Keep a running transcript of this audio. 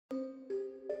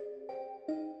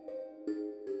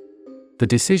The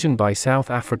decision by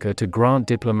South Africa to grant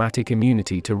diplomatic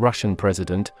immunity to Russian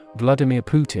President Vladimir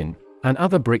Putin and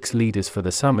other BRICS leaders for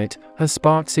the summit has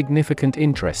sparked significant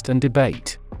interest and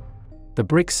debate. The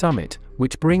BRICS Summit,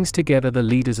 which brings together the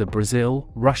leaders of Brazil,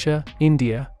 Russia,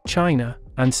 India, China,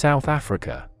 and South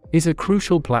Africa, is a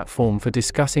crucial platform for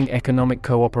discussing economic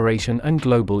cooperation and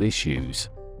global issues.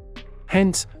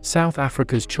 Hence, South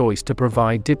Africa's choice to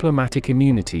provide diplomatic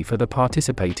immunity for the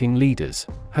participating leaders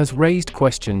has raised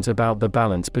questions about the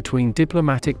balance between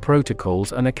diplomatic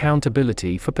protocols and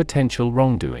accountability for potential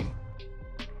wrongdoing.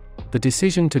 The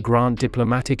decision to grant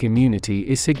diplomatic immunity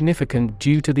is significant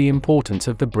due to the importance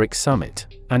of the BRICS Summit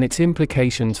and its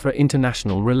implications for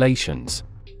international relations.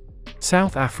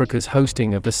 South Africa's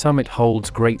hosting of the summit holds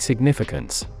great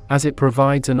significance, as it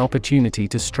provides an opportunity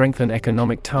to strengthen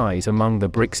economic ties among the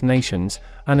BRICS nations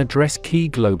and address key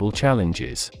global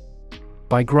challenges.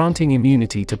 By granting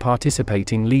immunity to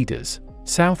participating leaders,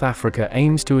 South Africa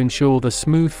aims to ensure the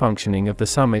smooth functioning of the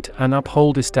summit and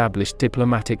uphold established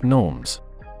diplomatic norms.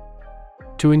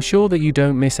 To ensure that you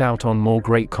don't miss out on more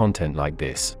great content like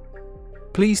this,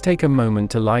 please take a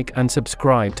moment to like and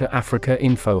subscribe to Africa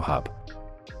Infohub.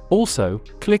 Also,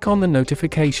 click on the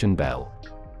notification bell.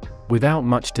 Without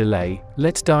much delay,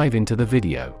 let's dive into the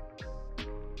video.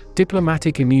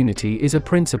 Diplomatic immunity is a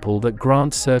principle that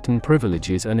grants certain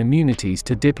privileges and immunities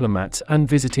to diplomats and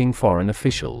visiting foreign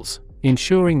officials,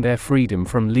 ensuring their freedom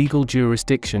from legal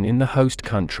jurisdiction in the host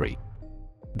country.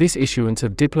 This issuance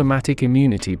of diplomatic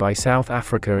immunity by South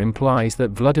Africa implies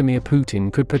that Vladimir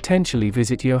Putin could potentially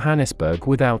visit Johannesburg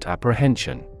without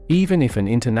apprehension, even if an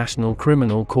international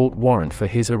criminal court warrant for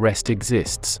his arrest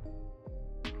exists.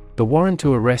 The warrant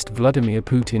to arrest Vladimir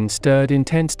Putin stirred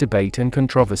intense debate and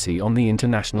controversy on the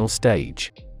international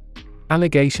stage.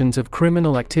 Allegations of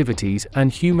criminal activities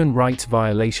and human rights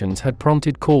violations had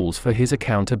prompted calls for his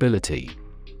accountability.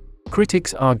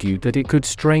 Critics argued that it could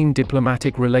strain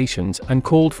diplomatic relations and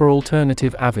called for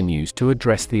alternative avenues to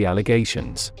address the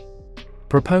allegations.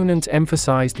 Proponents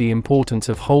emphasized the importance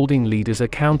of holding leaders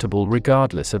accountable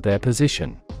regardless of their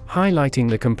position, highlighting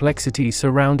the complexities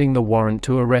surrounding the warrant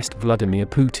to arrest Vladimir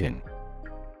Putin.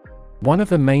 One of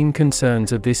the main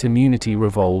concerns of this immunity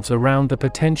revolves around the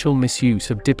potential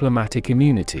misuse of diplomatic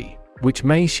immunity, which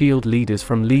may shield leaders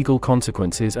from legal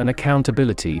consequences and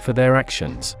accountability for their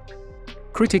actions.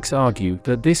 Critics argue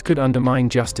that this could undermine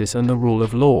justice and the rule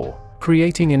of law,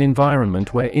 creating an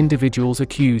environment where individuals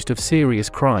accused of serious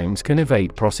crimes can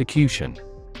evade prosecution.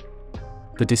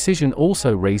 The decision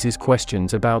also raises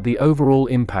questions about the overall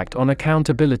impact on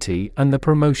accountability and the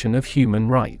promotion of human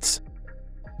rights.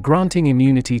 Granting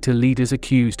immunity to leaders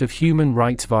accused of human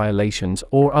rights violations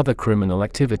or other criminal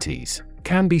activities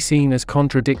can be seen as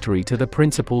contradictory to the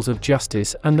principles of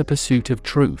justice and the pursuit of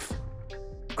truth.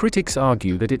 Critics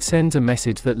argue that it sends a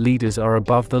message that leaders are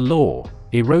above the law,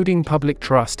 eroding public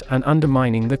trust and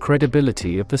undermining the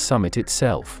credibility of the summit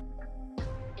itself.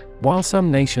 While some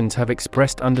nations have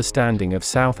expressed understanding of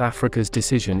South Africa's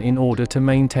decision in order to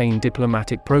maintain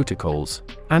diplomatic protocols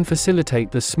and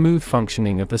facilitate the smooth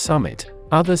functioning of the summit,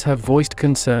 others have voiced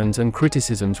concerns and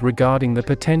criticisms regarding the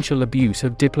potential abuse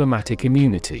of diplomatic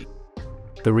immunity.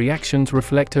 The reactions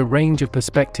reflect a range of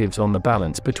perspectives on the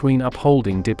balance between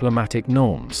upholding diplomatic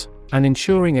norms and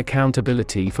ensuring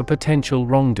accountability for potential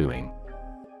wrongdoing.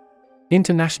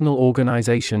 International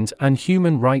organizations and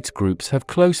human rights groups have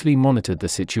closely monitored the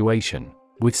situation,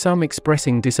 with some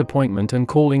expressing disappointment and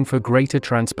calling for greater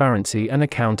transparency and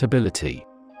accountability.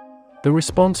 The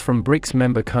response from BRICS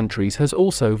member countries has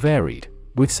also varied,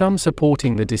 with some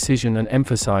supporting the decision and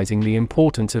emphasizing the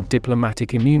importance of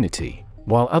diplomatic immunity,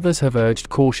 while others have urged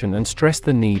caution and stressed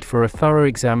the need for a thorough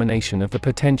examination of the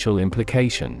potential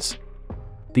implications.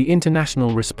 The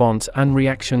international response and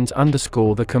reactions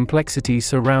underscore the complexities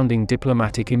surrounding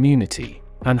diplomatic immunity,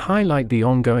 and highlight the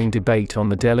ongoing debate on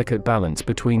the delicate balance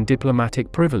between diplomatic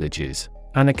privileges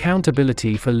and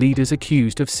accountability for leaders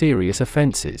accused of serious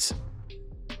offenses.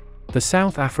 The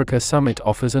South Africa Summit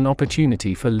offers an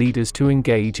opportunity for leaders to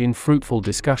engage in fruitful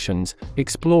discussions,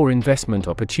 explore investment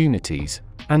opportunities,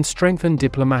 and strengthen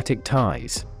diplomatic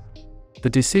ties. The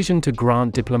decision to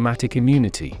grant diplomatic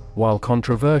immunity, while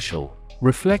controversial,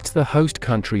 reflects the host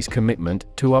country's commitment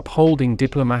to upholding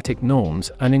diplomatic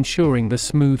norms and ensuring the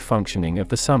smooth functioning of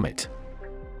the summit.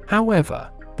 However,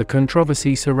 the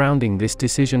controversy surrounding this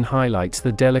decision highlights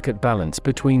the delicate balance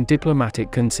between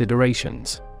diplomatic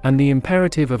considerations and the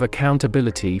imperative of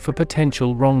accountability for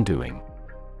potential wrongdoing.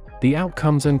 The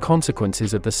outcomes and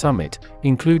consequences of the summit,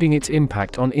 including its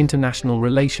impact on international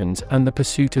relations and the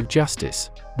pursuit of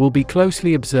justice, will be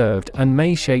closely observed and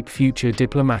may shape future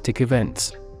diplomatic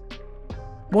events.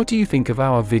 What do you think of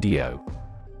our video?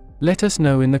 Let us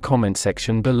know in the comment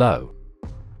section below.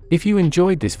 If you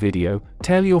enjoyed this video,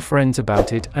 tell your friends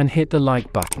about it and hit the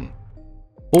like button.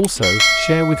 Also,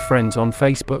 share with friends on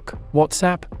Facebook,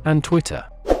 WhatsApp, and Twitter.